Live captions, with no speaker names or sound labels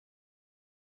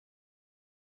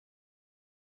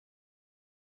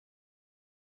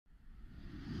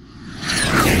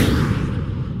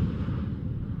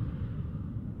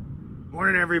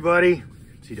Morning, everybody.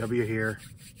 CW here.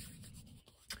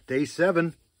 Day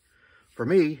 7 for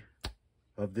me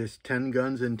of this 10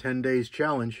 guns in 10 days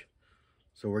challenge.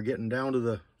 So we're getting down to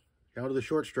the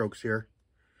short strokes here.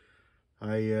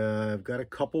 I've got a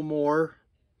couple more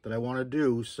that I want to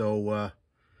do. So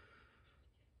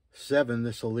 7.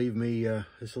 This will leave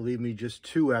me just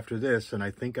 2 after this, and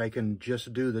I think I can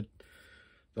just do the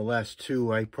last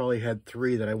 2. I probably had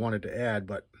 3 that I wanted to add,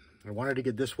 but I wanted to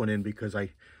get this one in because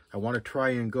I want to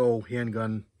try and go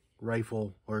handgun,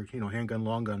 rifle, or, handgun,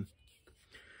 long gun.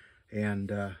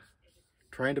 And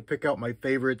trying to pick out my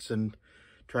favorites and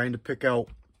trying to pick out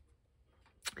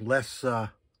less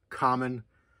common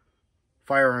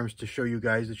firearms to show you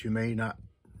guys that you may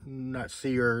not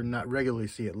see or not regularly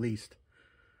see at least.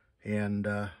 And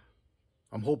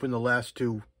I'm hoping the last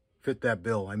 2 fit that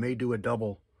bill. I may do a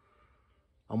double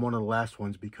on one of the last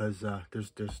ones because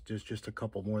there's just a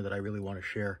couple more that I really want to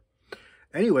share.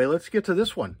 Anyway, let's get to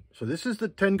this one. So this is the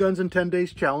 10 guns in 10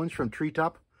 days challenge from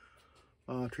TREETOP,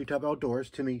 TREETOP Outdoors,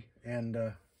 Timmy. And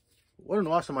what an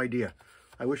awesome idea.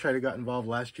 I wish I'd have got involved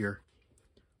last year.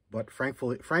 But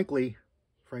frankly,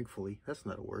 that's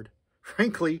not a word.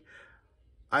 Frankly,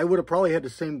 I would have probably had the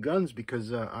same guns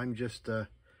because I'm just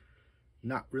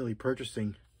not really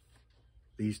purchasing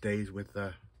these days with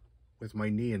my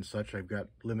knee and such. I've got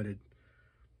limited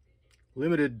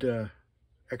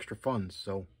extra funds.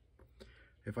 So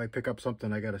if I pick up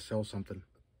something, I got to sell something.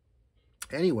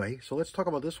 Anyway, so let's talk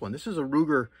about this one. This is a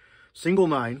Ruger single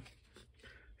 9,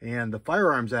 and the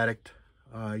Firearms Addict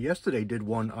yesterday did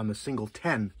one on the single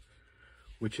 10,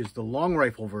 which is the long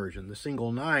rifle version. The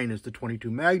single 9 is the 22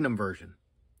 Magnum version.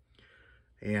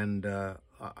 And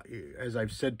as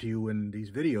I've said to you in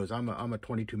these videos, I'm a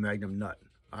 22 Magnum nut.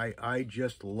 I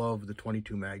just love the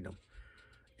 22 Magnum,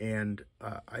 and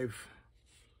I've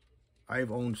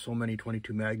owned so many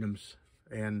 22 Magnums.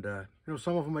 And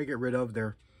some of them I get rid of.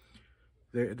 They're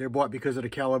bought because of the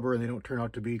caliber, and they don't turn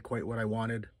out to be quite what I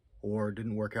wanted, or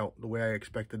didn't work out the way I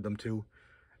expected them to,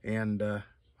 and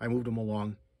I moved them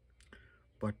along.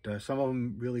 But some of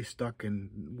them really stuck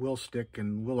and will stick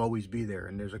and will always be there.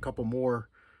 And there's a couple more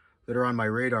that are on my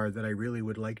radar that I really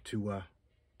would like to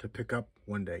pick up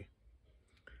one day.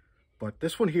 But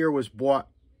this one here was bought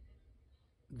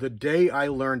the day I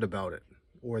learned about it,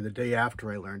 or the day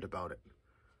after I learned about it.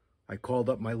 I called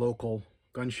up my local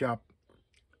gun shop,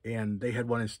 and they had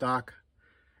one in stock,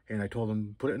 and I told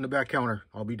them, put it in the back counter,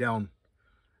 I'll be down.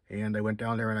 And I went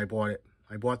down there and I bought it.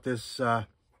 I bought this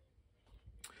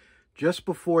just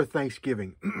before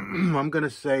Thanksgiving. I'm gonna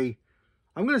say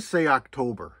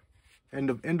October, end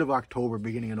of October,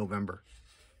 beginning of November.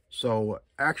 So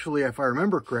actually, if I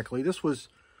remember correctly, this was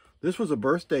a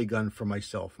birthday gun for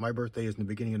myself. My birthday is in the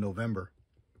beginning of November.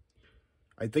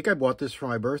 I think I bought this for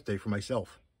my birthday for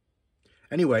myself.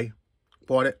 Anyway,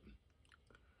 bought it,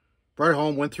 brought it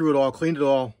home, went through it all, cleaned it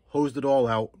all, hosed it all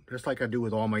out, just like I do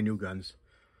with all my new guns.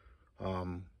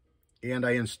 And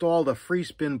I installed a free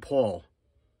spin pawl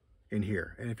in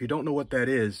here. And if you don't know what that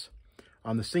is,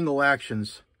 on the single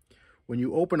actions, when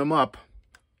you open them up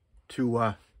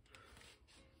to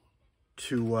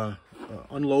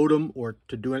unload them or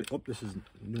to do it, oh, this is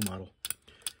a new model.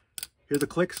 Here are the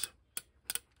clicks.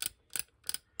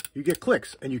 You get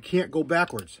clicks, and you can't go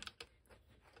backwards.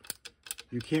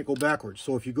 You can't go backwards.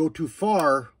 So if you go too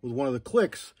far with one of the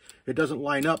clicks, it doesn't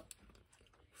line up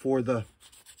for the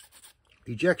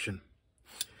ejection.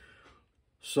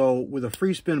 So with a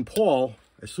free spin pawl,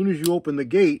 as soon as you open the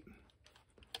gate,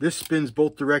 this spins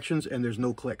both directions and there's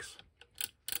no clicks.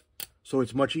 So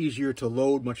it's much easier to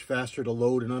load, much faster to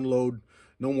load and unload,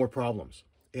 no more problems.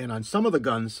 And on some of the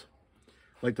guns,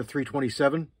 like the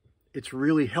 327, it's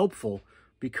really helpful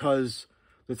because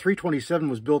the 327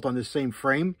 was built on this same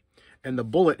frame, and the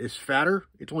bullet is fatter.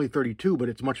 It's only 32, but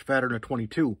it's much fatter than a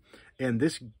 22. And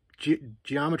this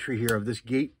geometry here of this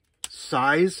gate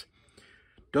size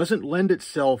doesn't lend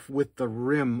itself with the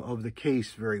rim of the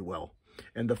case very well.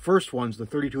 And the first ones, the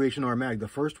 32 H&R Mag, the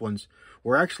first ones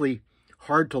were actually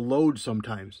hard to load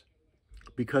sometimes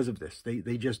because of this.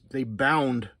 They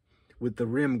bound with the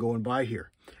rim going by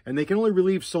here. And they can only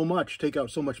relieve so much, take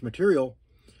out so much material.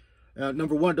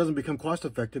 Number one, it doesn't become cost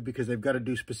effective because they've got to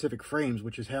do specific frames,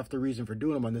 which is half the reason for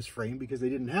doing them on this frame, because they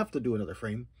didn't have to do another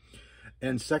frame.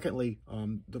 And secondly,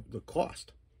 the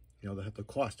cost. The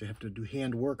cost. They have to do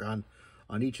hand work on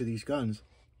each of these guns,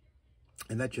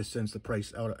 and that just sends the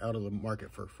price out of the market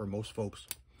for most folks.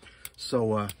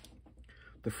 So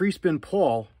the free spin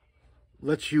pawl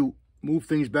lets you move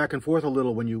things back and forth a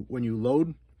little when you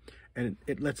load, and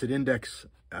it lets it index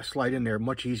slide in there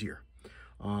much easier.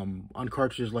 On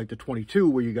cartridges like the 22,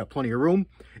 where you got plenty of room,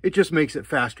 it just makes it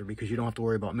faster because you don't have to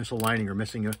worry about misaligning or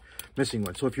missing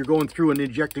one. So if you're going through and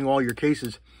ejecting all your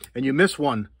cases and you miss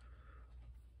one,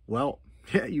 well,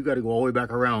 you got to go all the way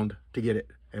back around to get it.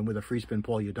 And with a free spin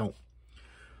pawl, you don't.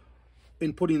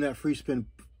 In putting that free spin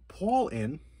pawl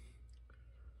in,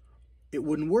 it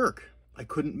wouldn't work. I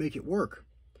couldn't make it work.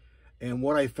 And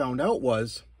what I found out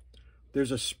was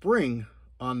there's a spring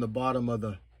on the bottom of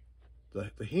the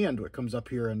hand that comes up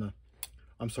here in the,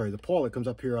 the pawl that comes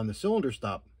up here on the cylinder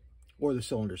stop, or the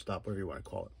cylinder stop, whatever you want to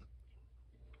call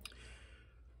it.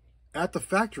 At the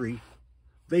factory,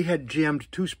 they had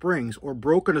jammed 2 springs or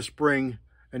broken a spring,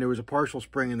 and there was a partial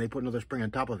spring, and they put another spring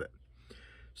on top of it.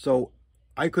 So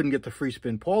I couldn't get the free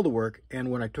spin pawl to work,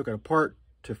 and when I took it apart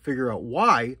to figure out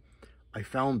why, I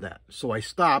found that. So I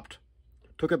stopped,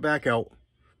 took it back out,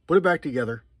 put it back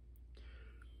together,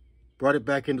 brought it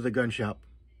back into the gun shop.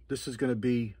 This is going to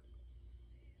be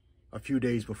a few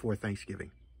days before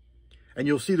Thanksgiving. And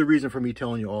you'll see the reason for me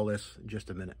telling you all this in just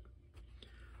a minute.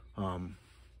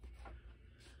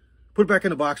 Put it back in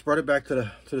the box, brought it back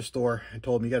to the store, and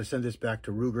told them, you got to send this back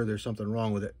to Ruger. There's something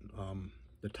wrong with it.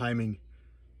 The timing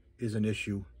is an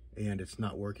issue, and it's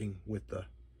not working with the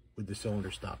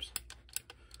cylinder stops.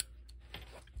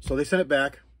 So they sent it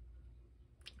back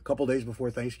a couple days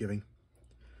before Thanksgiving.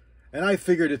 And I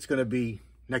figured it's going to be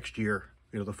next year,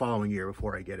 the following year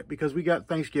before I get it, because we got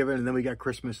Thanksgiving, and then we got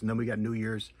Christmas, and then we got New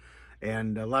Year's,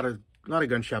 and a lot of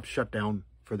gun shops shut down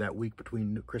for that week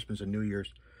between Christmas and New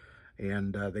Year's,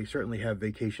 and they certainly have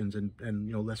vacations and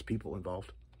less people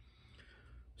involved.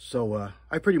 So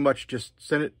I pretty much just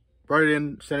brought it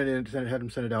in, had them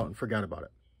send it out, and forgot about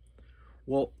it.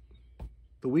 Well,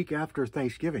 the week after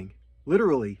Thanksgiving,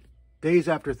 literally days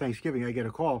after Thanksgiving, I get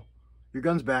a call, your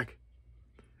gun's back.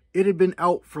 It had been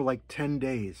out for like 10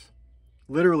 days.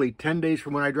 Literally 10 days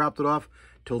from when I dropped it off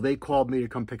till they called me to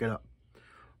come pick it up.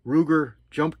 Ruger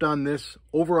jumped on this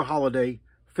over a holiday,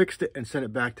 fixed it, and sent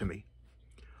it back to me.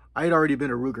 I had already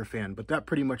been a Ruger fan, but that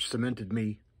pretty much cemented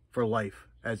me for life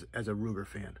as a Ruger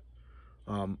fan.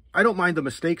 I don't mind the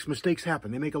mistakes. Mistakes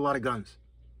happen. They make a lot of guns.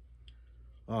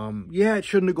 Yeah, it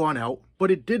shouldn't have gone out, but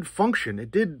it did function.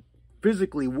 It did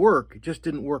physically work. It just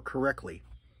didn't work correctly.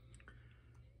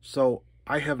 So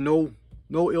I have no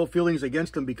ill feelings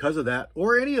against them because of that,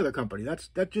 or any other company.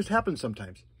 That just happens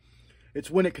sometimes. It's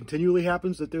when it continually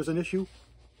happens that there's an issue,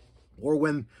 or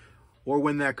when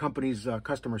that company's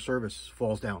customer service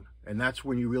falls down. And that's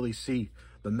when you really see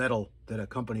the metal that a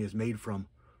company is made from,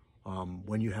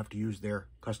 when you have to use their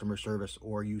customer service,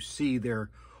 or you see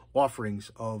their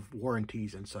offerings of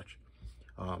warranties and such.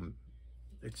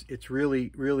 It's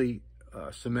really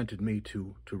cemented me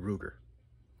to Ruger.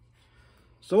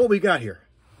 So what we got here,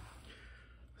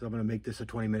 so I'm going to make this a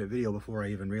 20-minute video before I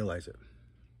even realize it.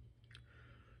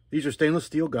 These are stainless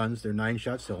steel guns. They're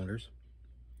 9-shot cylinders.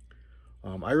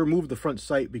 I removed the front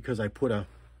sight because I put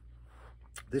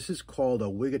this is called a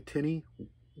Wigan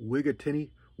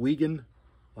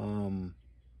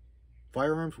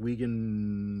Firearms,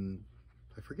 Wigan,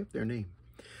 I forget their name.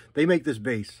 They make this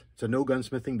base. It's a no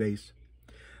gunsmithing base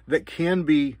that can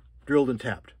be drilled and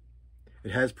tapped.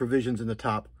 It has provisions in the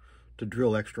top to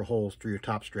drill extra holes through your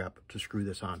top strap to screw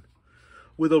this on.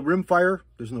 With a rimfire,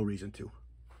 there's no reason to.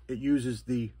 It uses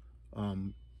the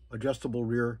adjustable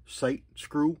rear sight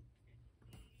screw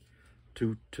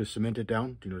to cement it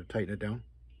down, to tighten it down.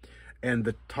 And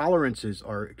the tolerances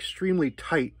are extremely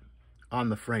tight on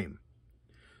the frame.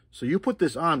 So you put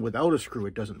this on without a screw,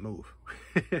 it doesn't move.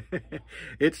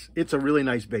 It's a really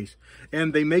nice base.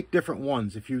 And they make different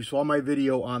ones. If you saw my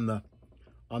video on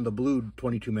the blue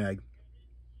 22 mag,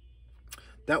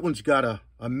 that one's got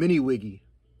a mini wiggy,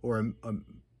 or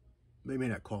they may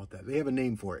not call it that. They have a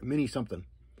name for it, mini something.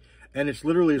 And it's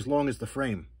literally as long as the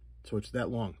frame. So it's that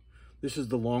long. This is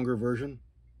the longer version.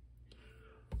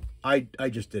 I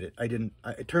just did it.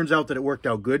 It turns out that it worked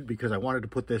out good because I wanted to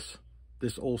put this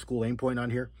old school aim point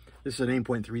on here. This is an aim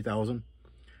point 3000.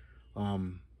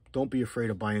 Don't be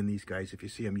afraid of buying these guys if you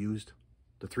see them used.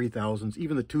 The 3000s,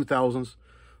 even the 2000s,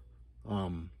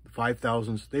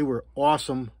 5000s. They were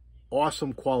awesome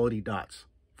quality dots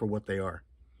for what they are.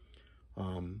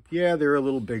 Yeah, they're a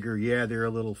little bigger. Yeah, they're a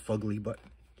little fugly, but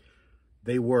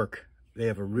they work. They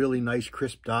have a really nice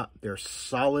crisp dot. They're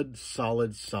solid.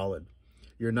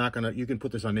 You can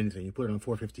put this on anything. You put it on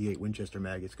 458 Winchester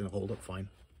mag, it's going to hold up fine.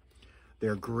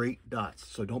 They're great dots,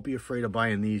 so don't be afraid of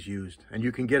buying these used. And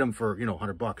you can get them for,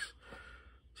 $100 bucks,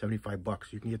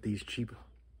 $75 You can get these cheap,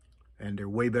 and they're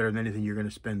way better than anything you're going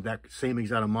to spend that same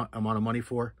exact amount of money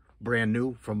for, brand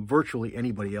new, from virtually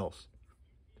anybody else.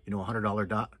 A $100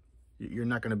 dot. You're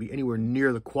not going to be anywhere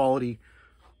near the quality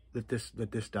that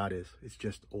this dot is. It's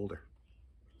just older.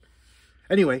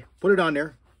 Anyway, put it on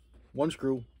there. One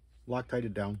screw, Loctite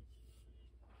it down.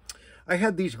 I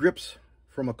had these grips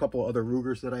from a couple other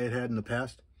Rugers that I had in the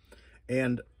past,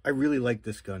 and I really like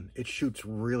this gun. It shoots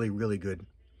really, really good.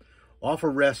 Off a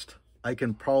rest, I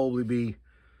can probably be,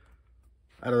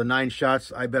 out of the 9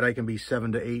 shots, I bet I can be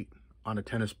 7 to 8 on a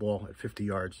tennis ball at 50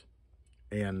 yards.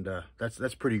 And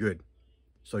that's pretty good.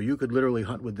 So you could literally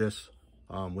hunt with this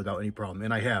without any problem.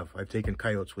 And I've taken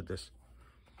coyotes with this.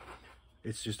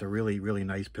 It's just a really, really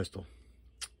nice pistol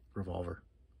revolver.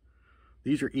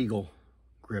 These are Eagle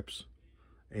grips.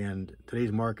 And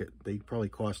today's market, they probably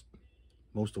cost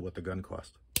most of what the gun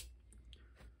cost.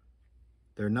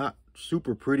 They're not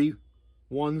super pretty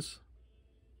ones,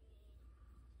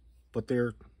 but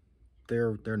they're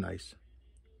nice.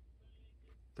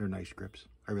 They're nice grips.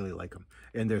 I really like them,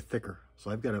 and they're thicker.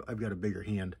 So I've got a bigger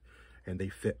hand, and they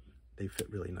fit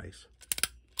really nice.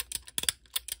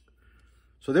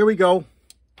 So there we go.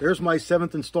 There's my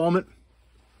 7th installment.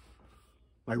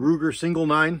 My Ruger single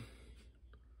 9.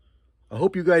 I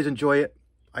hope you guys enjoy it.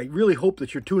 I really hope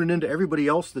that you're tuning in to everybody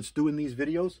else that's doing these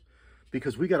videos,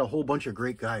 because we got a whole bunch of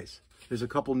great guys. There's a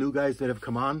couple new guys that have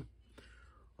come on.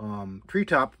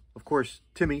 TREETOP, of course,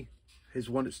 Timmy is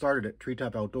one that started it,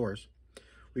 TREETOP Outdoors.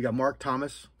 We got Mark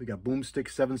Thomas. We got Boomstick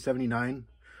 779.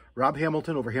 Rob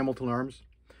Hamilton over Hamilton Arms.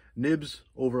 Nibs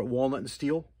over at Walnut and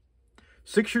Steel.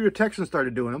 6-Shooter Texan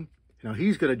started doing them. Now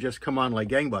he's going to just come on like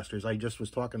gangbusters. I just was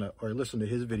talking to, or listened to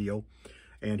his video,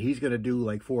 and he's going to do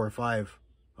like 4 or 5.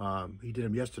 He did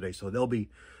them yesterday, so they'll be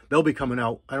coming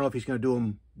out. I don't know if he's going to do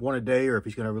them one a day or if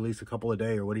he's going to release a couple a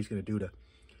day, or what he's going to do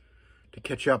to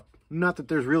catch up. Not that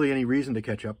there's really any reason to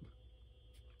catch up.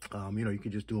 You know, you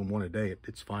could just do them one a day.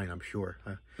 It's fine, I'm sure.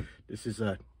 This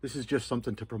is just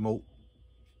something to promote,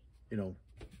 you know,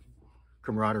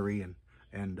 camaraderie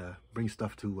and bring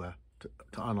stuff to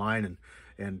online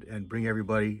and bring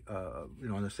everybody you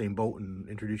know, on the same boat and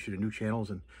introduce you to new channels.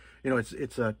 And you know,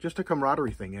 it's just a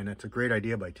camaraderie thing, and it's a great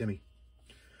idea by Timmy.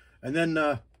 And then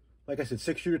like I said,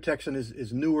 6-Shooter Texan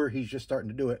is newer. He's just starting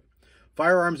to do it.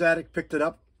 Firearms Addict picked it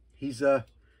up. He's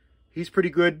pretty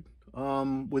good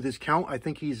with his count. I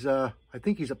think he's up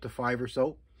to 5 or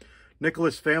so.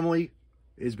 Nicholas Family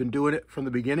has been doing it from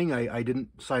the beginning. I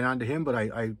didn't sign on to him, but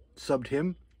I subbed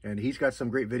him, and he's got some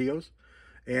great videos.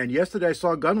 And yesterday I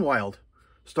saw Gunwild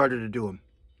started to do them,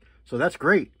 so that's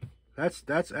great. That's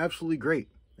absolutely great.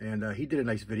 And he did a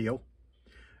nice video.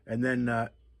 And then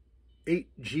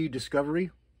 8G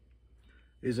Discovery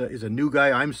is a new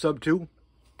guy I'm sub to,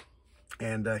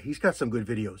 and he's got some good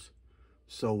videos.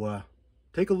 So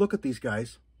take a look at these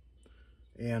guys,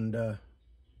 and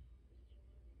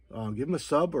give them a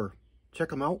sub or check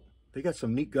them out. They got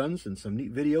some neat guns and some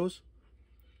neat videos.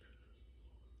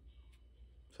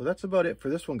 So that's about it for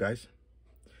this one, guys.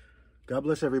 God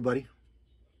bless everybody.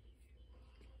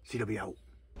 CW out.